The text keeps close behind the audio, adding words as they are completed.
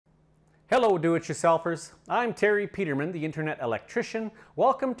Hello do-it-yourselfers, I'm Terry Peterman, the Internet Electrician.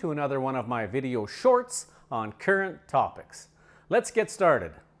 Welcome to another one of my video shorts on current topics. Let's get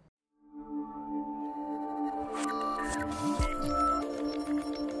started.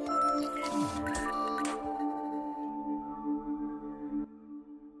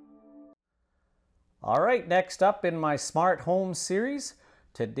 Alright, next up in my Smart Home series,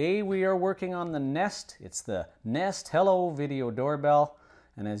 today we are working on the Nest. It's the Nest Hello Video Doorbell.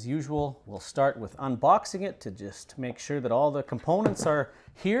 And as usual, we'll start with unboxing it to just make sure that all the components are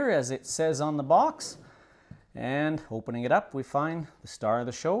here as it says on the box. And opening it up, we find the star of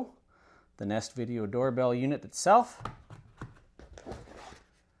the show, the Nest Video Doorbell unit itself.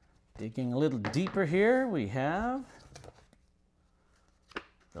 Digging a little deeper here, we have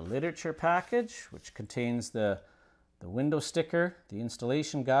the literature package, which contains the window sticker, the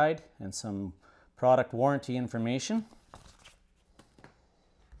installation guide, and some product warranty information.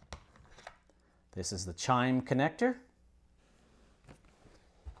 This is the chime connector.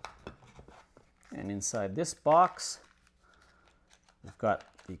 And inside this box, we've got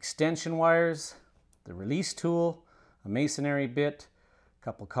the extension wires, the release tool, a masonry bit, a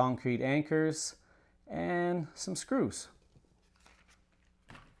couple concrete anchors, and some screws.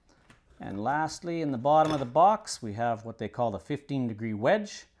 And lastly, in the bottom of the box, we have what they call the 15-degree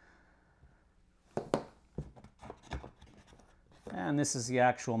wedge. And this is the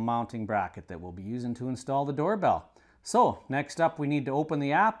actual mounting bracket that we'll be using to install the doorbell. So next up, we need to open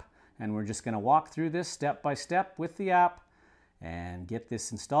the app, and we're just going to walk through this step by step with the app and get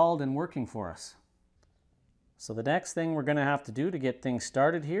this installed and working for us. So the next thing we're going to have to do to get things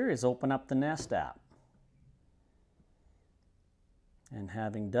started here is open up the Nest app. And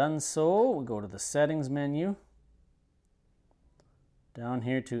having done so, we'll go to the settings menu. Down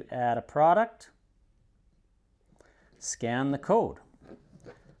here to add a product. Scan the code.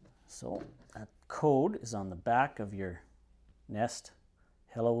 So that code is on the back of your Nest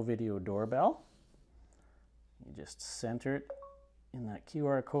Hello Video Doorbell. You just center it in that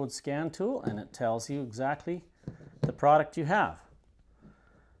QR code scan tool and it tells you exactly the product you have.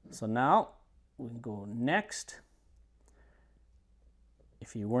 So now we can go next.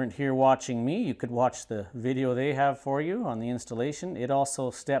 If you weren't here watching me, you could watch the video they have for you on the installation. It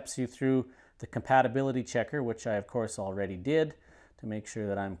also steps you through the compatibility checker, which I of course already did to make sure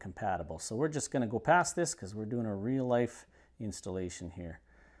that I'm compatible. So we're just going to go past this because we're doing a real life installation here.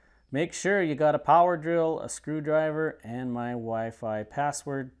 Make sure you got a power drill, a screwdriver, and my Wi-Fi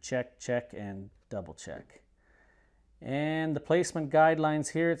password. Check, check, and double check. And the placement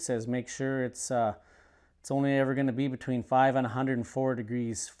guidelines here, it says make sure it's only ever going to be between 5 and 104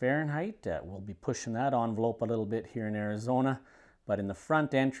 degrees Fahrenheit. We'll be pushing that envelope a little bit here in Arizona. But in the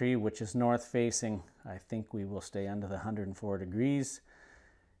front entry, which is north facing, I think we will stay under the 104 degrees.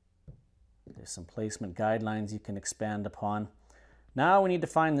 There's some placement guidelines you can expand upon. Now we need to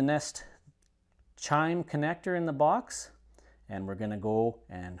find the Nest chime connector in the box. And we're going to go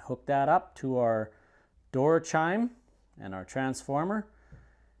and hook that up to our door chime and our transformer.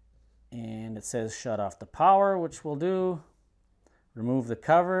 And it says shut off the power, which we'll do. Remove the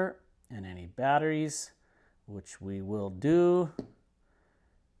cover and any batteries, which we will do.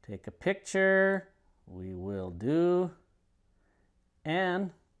 Take a picture, we will do.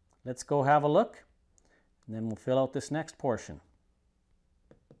 And let's go have a look, and then we'll fill out this next portion.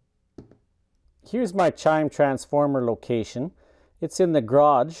 Here's my chime transformer location. It's in the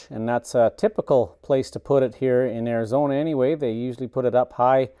garage, and that's a typical place to put it here in Arizona anyway. They usually put it up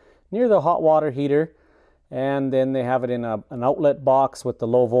high near the hot water heater, and then they have it in an outlet box with the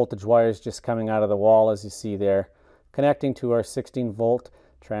low voltage wires just coming out of the wall, as you see there, connecting to our 16-volt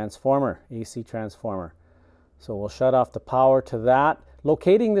transformer, AC transformer. So we'll shut off the power to that.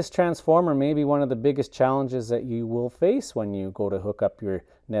 Locating this transformer may be one of the biggest challenges that you will face when you go to hook up your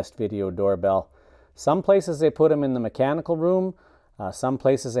Nest Video Doorbell. Some places they put them in the mechanical room, some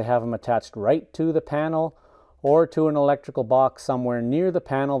places they have them attached right to the panel or to an electrical box somewhere near the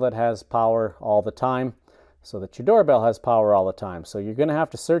panel that has power all the time, so that your doorbell has power all the time. So you're going to have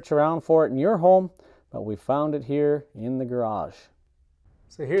to search around for it in your home, but we found it here in the garage.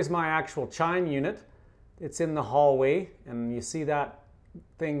 So here's my actual chime unit. It's in the hallway, and you see that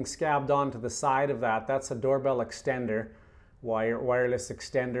thing scabbed onto the side of that. That's a doorbell extender, wireless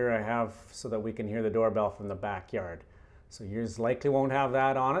extender I have so that we can hear the doorbell from the backyard. So yours likely won't have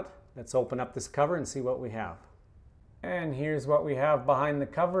that on it. Let's open up this cover and see what we have. And here's what we have behind the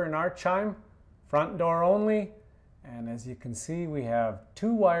cover in our chime. Front door only, and as you can see, we have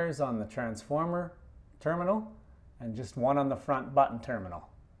 2 wires on the transformer terminal and just 1 on the front button terminal.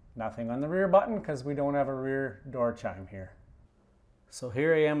 Nothing on the rear button because we don't have a rear door chime here. So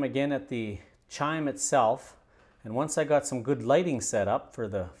here I am again at the chime itself, and once I got some good lighting set up for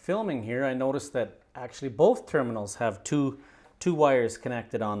the filming here, I noticed that actually both terminals have two wires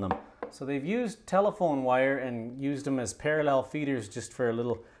connected on them. So they've used telephone wire and used them as parallel feeders just for a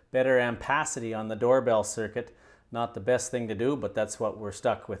little better ampacity on the doorbell circuit. Not the best thing to do, but that's what we're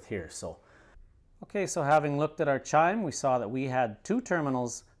stuck with here. So having looked at our chime, we saw that we had two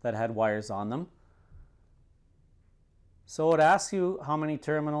terminals that had wires on them. So it asks you how many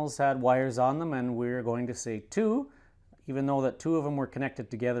terminals had wires on them, and we're going to say 2, even though that 2 of them were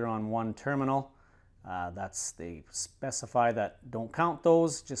connected together on one terminal. They specify that don't count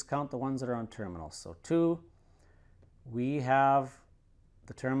those, just count the ones that are on terminals. So 2, we have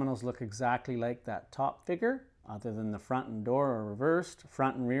the terminals look exactly like that top figure, other than the front and door are reversed,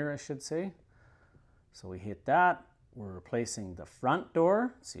 front and rear I should say. So we hit that, we're replacing the front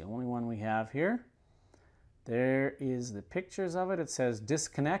door, it's the only one we have here. There is the pictures of it. It says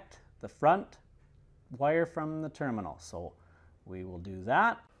disconnect the front wire from the terminal. So we will do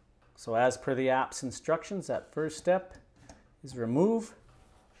that. So as per the app's instructions, that first step is remove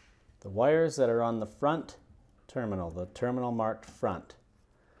the wires that are on the front terminal, the terminal marked front.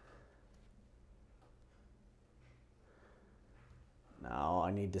 Now I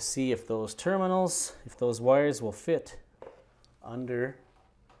need to see if those terminals, if those wires will fit under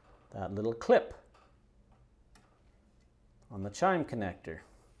that little clip on the chime connector.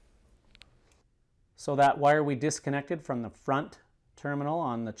 So that wire we disconnected from the front terminal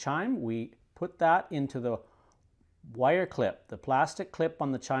on the chime, we put that into the wire clip, the plastic clip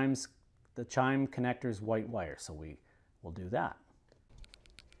on the chime connector's white wire. So we will do that.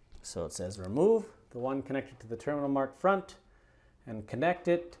 So it says remove the one connected to the terminal marked front and connect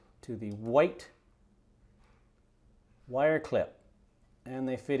it to the white wire clip, and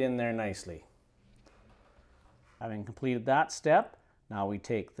they fit in there nicely. Having completed that step, now we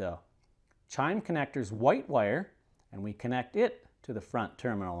take the chime connector's white wire and we connect it to the front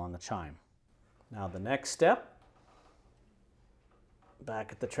terminal on the chime. Now the next step,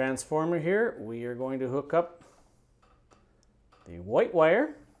 back at the transformer here, we are going to hook up the white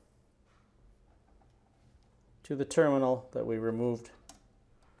wire to the terminal that we removed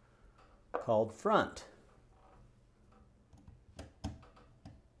called front.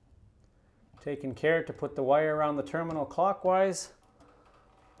 Taking care to put the wire around the terminal clockwise.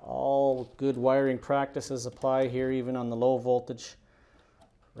 All good wiring practices apply here, even on the low voltage.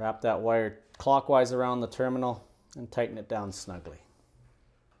 Wrap that wire clockwise around the terminal and tighten it down snugly.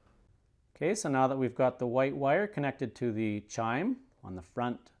 Okay, so now that we've got the white wire connected to the chime on the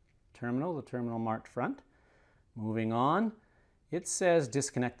front terminal, the terminal marked front, moving on, it says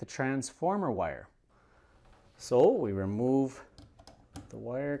disconnect the transformer wire. So we remove the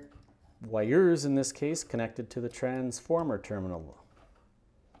wires in this case connected to the transformer terminal.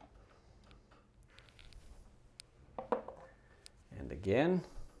 And again,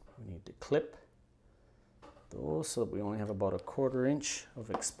 we need to clip those so that we only have about 1/4 inch of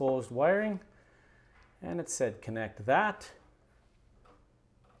exposed wiring. And it said connect that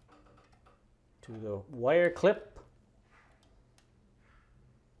to the wire clip,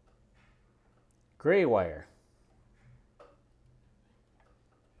 gray wire.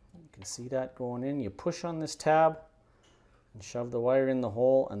 You can see that going in. You push on this tab and shove the wire in the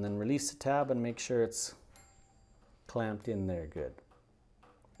hole, and then release the tab and make sure it's clamped in there good,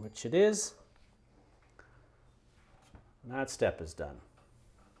 which it is. And that step is done.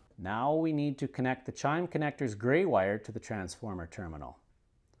 Now we need to connect the chime connector's gray wire to the transformer terminal.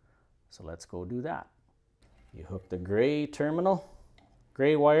 So let's go do that. You hook the gray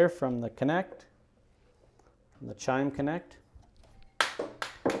wire from the chime connect.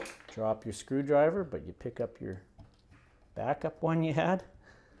 Drop your screwdriver, but you pick up your backup one you had.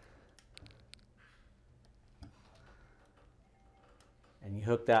 And you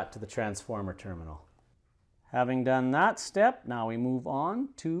hook that to the transformer terminal. Having done that step, now we move on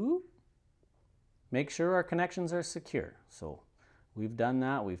to make sure our connections are secure. So we've done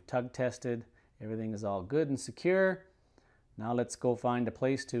that, we've tug tested, everything is all good and secure. Now let's go find a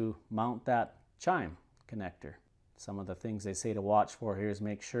place to mount that chime connector. Some of the things they say to watch for here is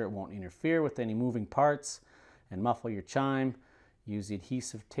make sure it won't interfere with any moving parts and muffle your chime. Use the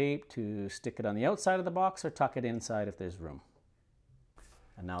adhesive tape to stick it on the outside of the box or tuck it inside if there's room.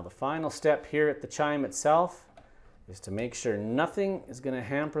 And now the final step here at the chime itself is to make sure nothing is going to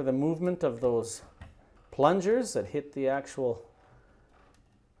hamper the movement of those plungers that hit the actual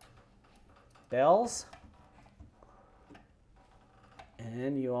bells.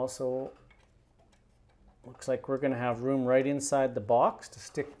 And you also, looks like we're going to have room right inside the box to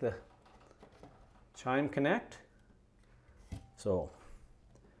stick the chime connect. So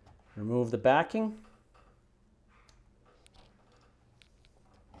Remove the backing.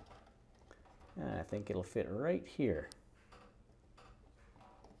 And I think it'll fit right here.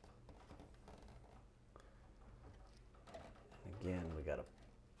 Again, we got to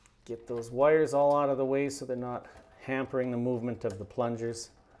get those wires all out of the way so they're not hampering the movement of the plungers.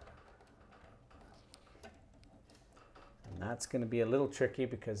 And that's going to be a little tricky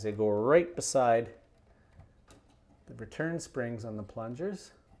because they go right beside the return springs on the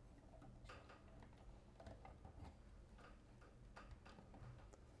plungers.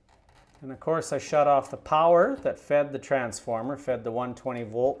 And of course I shut off the power that fed the transformer, fed the 120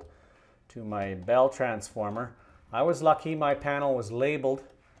 volt to my Bell transformer. I was lucky my panel was labeled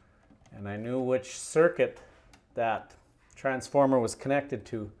and I knew which circuit that transformer was connected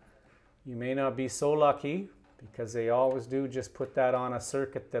to. You may not be so lucky because they always do just put that on a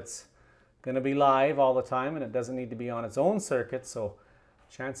circuit that's going to be live all the time and it doesn't need to be on its own circuit, so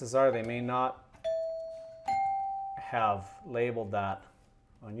chances are they may not have labeled that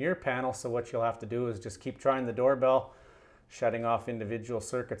on your panel. So what you'll have to do is just keep trying the doorbell, shutting off individual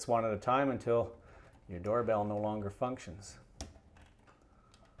circuits one at a time until your doorbell no longer functions.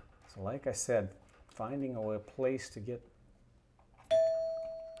 So like I said, finding a place to get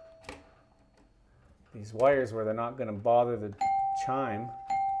these wires where they're not going to bother the chime,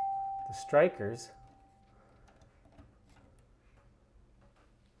 the strikers.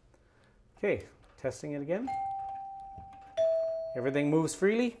 Okay, testing it again. Everything moves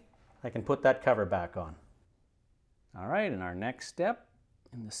freely. I can put that cover back on. All right, and our next step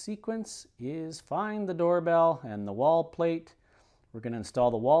in the sequence is find the doorbell and the wall plate. We're going to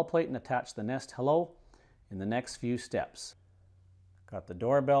install the wall plate and attach the Nest Hello in the next few steps. Got the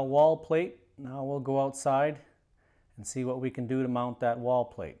doorbell wall plate. Now we'll go outside and see what we can do to mount that wall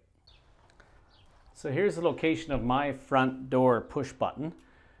plate. So here's the location of my front door push button,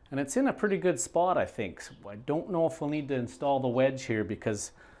 and it's in a pretty good spot, I think. So I don't know if we'll need to install the wedge here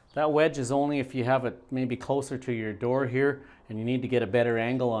because that wedge is only if you have it maybe closer to your door here and you need to get a better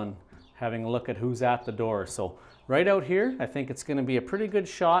angle on having a look at who's at the door. So right out here, I think it's going to be a pretty good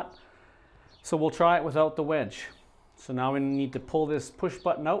shot. So we'll try it without the wedge. So now we need to pull this push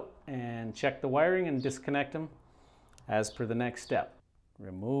button out and check the wiring and disconnect them as per the next step.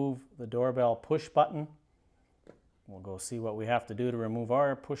 Remove the doorbell push button. We'll go see what we have to do to remove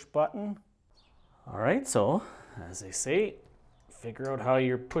our push button. All right, so as they say, figure out how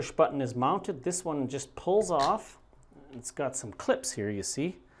your push button is mounted. This one just pulls off. It's got some clips here, you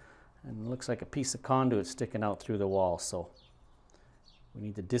see, and it looks like a piece of conduit sticking out through the wall. So we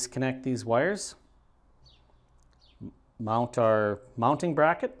need to disconnect these wires, mount our mounting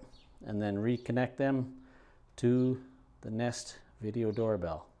bracket, and then reconnect them to the Nest Video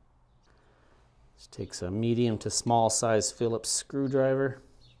Doorbell. This takes a medium to small size Phillips screwdriver.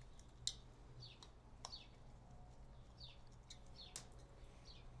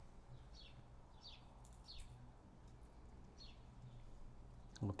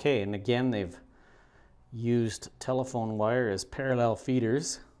 Okay, and again they've used telephone wire as parallel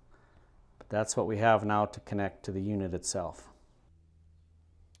feeders, but that's what we have now to connect to the unit itself.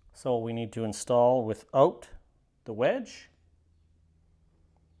 So we need to install without the wedge.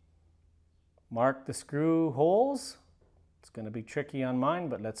 Mark the screw holes. It's going to be tricky on mine,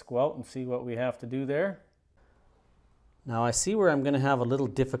 but let's go out and see what we have to do there. Now I see where I'm going to have a little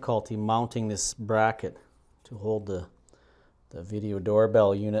difficulty mounting this bracket to hold the video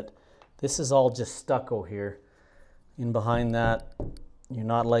doorbell unit. This is all just stucco here. In behind that, you're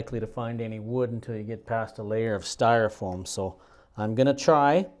not likely to find any wood until you get past a layer of styrofoam. So I'm going to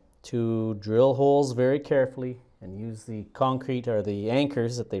try to drill holes very carefully and use the concrete or the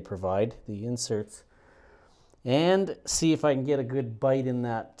anchors that they provide, the inserts, and see if I can get a good bite in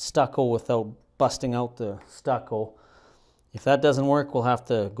that stucco without busting out the stucco. If that doesn't work, we'll have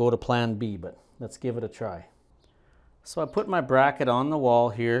to go to plan B, but let's give it a try. So I put my bracket on the wall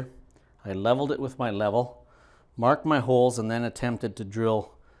here. I leveled it with my level, marked my holes, and then attempted to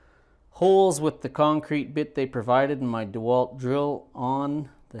drill holes with the concrete bit they provided in my DeWalt drill on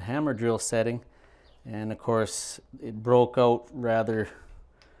the hammer drill setting. And of course it broke out rather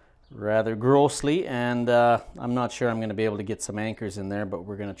grossly, and I'm not sure I'm going to be able to get some anchors in there, but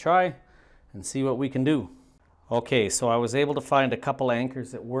we're going to try and see what we can do. Okay, so I was able to find a couple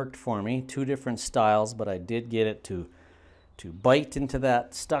anchors that worked for me, two different styles, but I did get it to bite into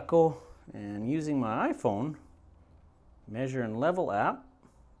that stucco, and using my iPhone Measure and Level app,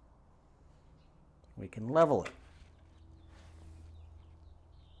 we can level it.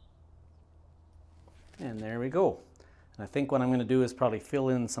 And there we go. And I think what I'm going to do is probably fill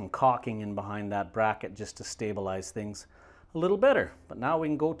in some caulking in behind that bracket just to stabilize things. a little better. But now we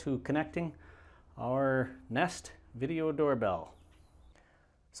can go to connecting our Nest Video Doorbell.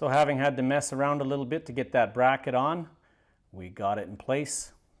 So having had to mess around a little bit to get that bracket on, we got it in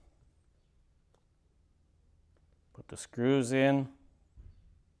place. Put the screws in.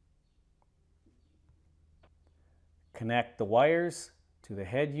 Connect the wires to the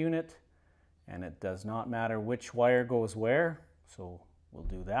head unit, and it does not matter which wire goes where, so we'll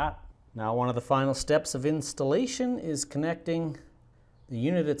do that. Now one of the final steps of installation is connecting the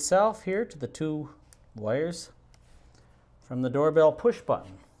unit itself here to the two wires from the doorbell push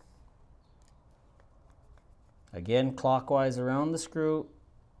button. Again, clockwise around the screw,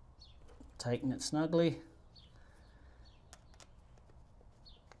 tighten it snugly.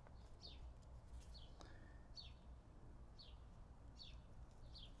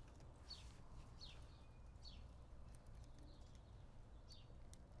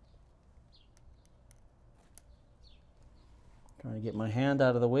 Trying to get my hand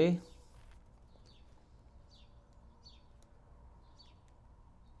out of the way.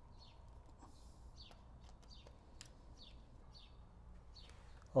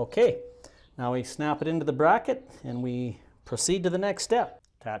 Okay, now we snap it into the bracket and we proceed to the next step.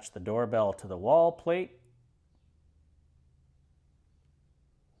 Attach the doorbell to the wall plate.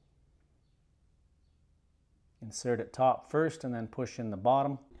 Insert it top first and then push in the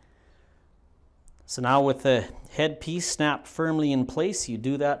bottom. So now with the headpiece snapped firmly in place, you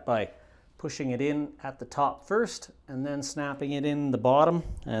do that by pushing it in at the top first and then snapping it in the bottom.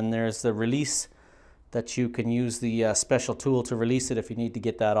 And there's the release that you can use the special tool to release it if you need to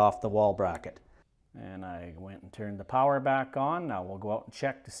get that off the wall bracket. And I went and turned the power back on. Now we'll go out and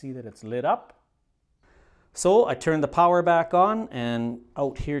check to see that it's lit up. So I turned the power back on and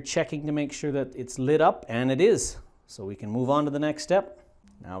out here checking to make sure that it's lit up, and it is. So we can move on to the next step.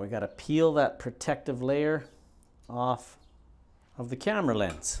 Now we got to peel that protective layer off of the camera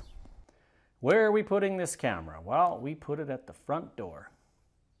lens. Where are we putting this camera? Well, we put it at the front door.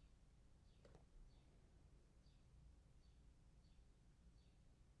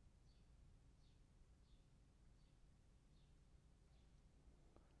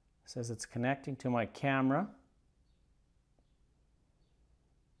 It says it's connecting to my camera.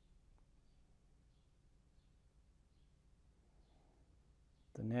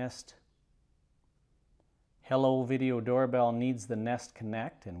 The Nest Hello Video Doorbell needs the Nest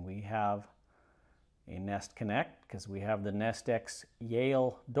Connect, and we have a Nest Connect because we have the Nest X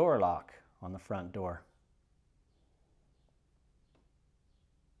Yale door lock on the front door.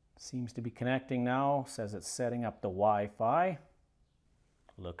 Seems to be connecting now. Says it's setting up the Wi-Fi.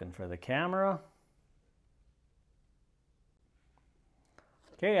 Looking for the camera.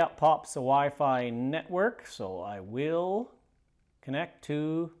 Okay, up pops the Wi-Fi network, so I will connect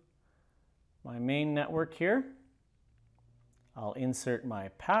to my main network here. I'll insert my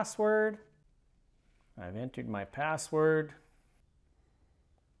password. I've entered my password.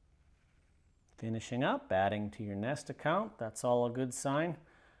 Finishing up, adding to your Nest account. That's all a good sign.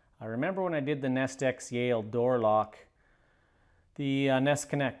 I remember when I did the Nest X Yale door lock, the Nest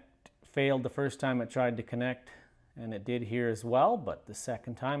Connect failed the first time it tried to connect, and it did here as well, but the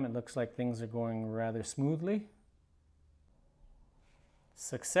second time it looks like things are going rather smoothly.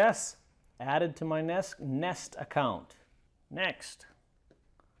 Success, added to my Nest account. Next.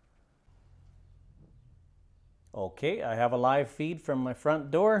 Okay, I have a live feed from my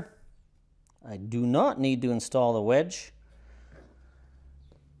front door. I do not need to install the wedge.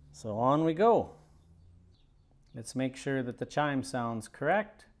 So on we go. Let's make sure that the chime sounds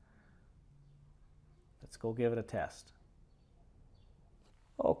correct. Let's go give it a test.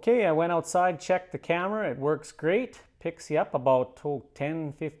 Okay, I went outside, checked the camera. It works great. Picks you up about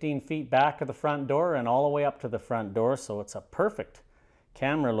 10-15 feet back of the front door and all the way up to the front door, so it's a perfect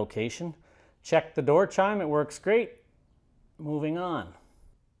camera location. Check the door chime, it works great. Moving on.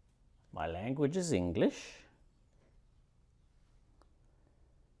 My language is English.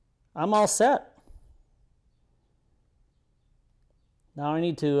 I'm all set. Now I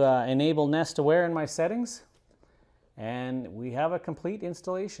need to enable Nest Aware in my settings, and we have a complete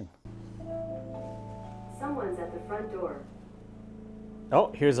installation. Someone's at the front door.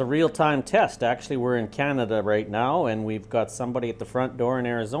 Oh, here's a real-time test. Actually, we're in Canada right now, and we've got somebody at the front door in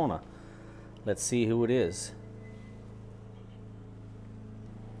Arizona. Let's see who it is.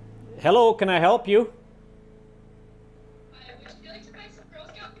 Hello, can I help you? Would you like to buy some Girl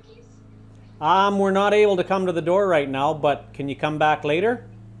Scout cookies? We're not able to come to the door right now, but can you come back later?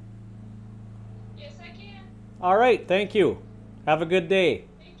 Yes, I can. All right, thank you. Have a good day.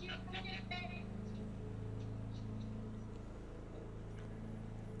 Thank you. Have a good day.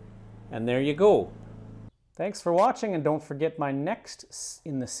 And there you go. Thanks for watching, and don't forget my next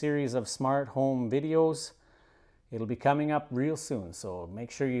in the series of smart home videos. It'll be coming up real soon, so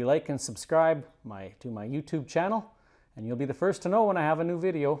make sure you like and subscribe to my YouTube channel, and you'll be the first to know when I have a new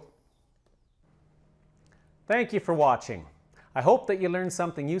video. Thank you for watching. I hope that you learned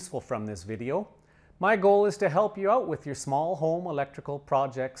something useful from this video. My goal is to help you out with your small home electrical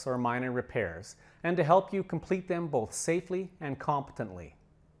projects or minor repairs, and to help you complete them both safely and competently.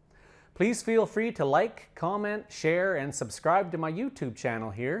 Please feel free to like, comment, share, and subscribe to my YouTube channel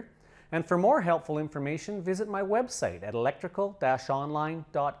here. And for more helpful information, visit my website at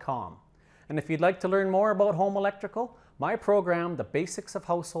electrical-online.com. And if you'd like to learn more about home electrical, my program, The Basics of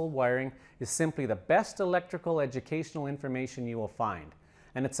Household Wiring, is simply the best electrical educational information you will find.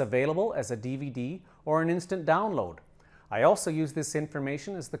 And it's available as a DVD or an instant download. I also use this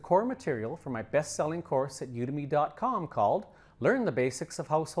information as the core material for my best-selling course at udemy.com called Learn the Basics of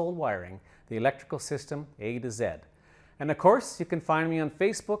Household Wiring, the Electrical System A to Z. And of course, you can find me on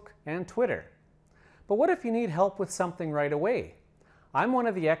Facebook and Twitter. But what if you need help with something right away? I'm one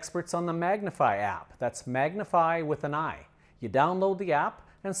of the experts on the Magnify app. That's Magnify with an I. You download the app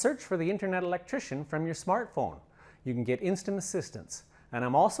and search for the Internet Electrician from your smartphone. You can get instant assistance. And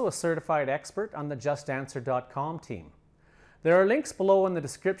I'm also a certified expert on the JustAnswer.com team. There are links below in the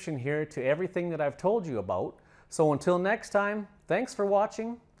description here to everything that I've told you about. So until next time, thanks for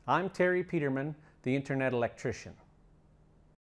watching. I'm Terry Peterman, the Internet Electrician.